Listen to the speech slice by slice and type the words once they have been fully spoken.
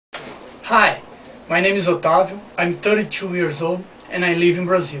Hi, my name is Otavio, I'm 32 years old and I live in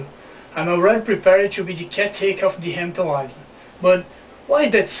Brazil. I'm already prepared to be the caretaker of the Hamilton Island. But why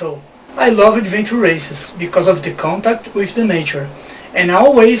is that so? I love adventure races because of the contact with the nature, and I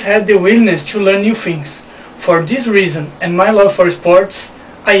always had the willingness to learn new things. For this reason and my love for sports,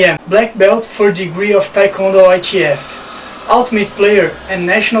 I am black belt for degree of Taekwondo ITF, ultimate player and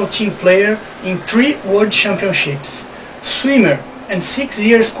national team player in 3 world championships, swimmer and 6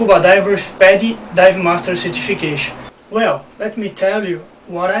 years scuba diver with PADI Dive Master certification. Well, let me tell you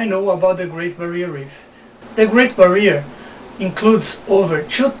what I know about the Great Barrier Reef. The Great Barrier includes over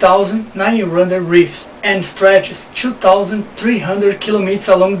 2,900 reefs and stretches 2,300 kilometers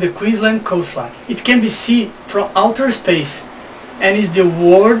along the Queensland coastline. It can be seen from outer space and is the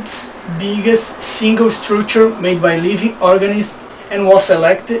world's biggest single structure made by living organisms and was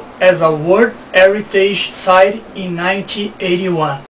selected as a World Heritage Site in 1981.